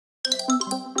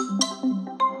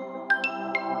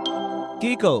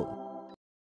Gigo.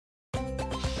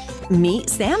 Meet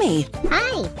Sammy.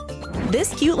 Hi.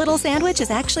 This cute little sandwich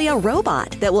is actually a robot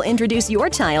that will introduce your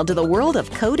child to the world of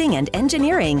coding and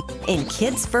engineering in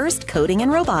Kids First Coding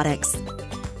and Robotics.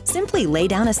 Simply lay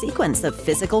down a sequence of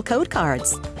physical code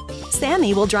cards.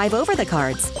 Sammy will drive over the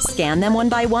cards, scan them one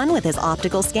by one with his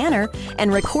optical scanner,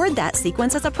 and record that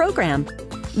sequence as a program.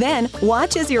 Then,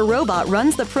 watch as your robot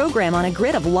runs the program on a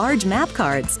grid of large map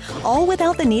cards, all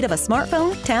without the need of a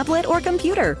smartphone, tablet, or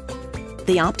computer.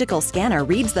 The optical scanner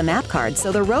reads the map cards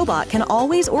so the robot can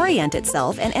always orient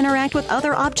itself and interact with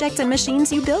other objects and machines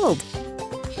you build.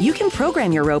 You can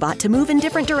program your robot to move in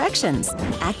different directions,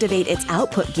 activate its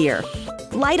output gear,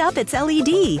 light up its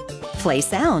LED, play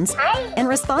sounds, and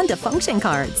respond to function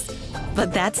cards.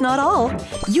 But that's not all.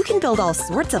 You can build all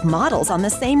sorts of models on the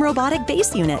same robotic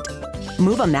base unit.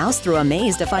 Move a mouse through a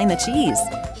maze to find the cheese.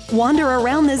 Wander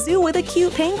around the zoo with a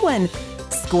cute penguin.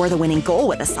 Score the winning goal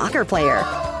with a soccer player.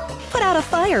 Put out a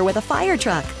fire with a fire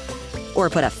truck. Or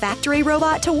put a factory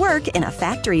robot to work in a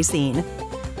factory scene.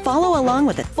 Follow along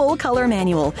with a full-color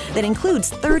manual that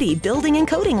includes 30 building and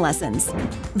coding lessons.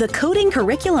 The coding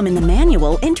curriculum in the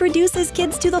manual introduces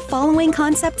kids to the following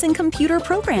concepts in computer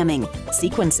programming: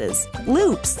 sequences,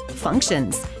 loops,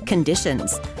 functions,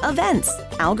 conditions, events,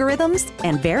 algorithms,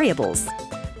 and variables.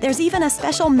 There's even a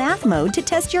special math mode to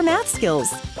test your math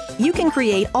skills. You can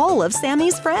create all of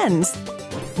Sammy's friends.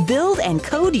 Build and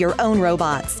code your own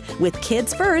robots with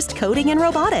Kids First Coding and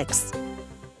Robotics.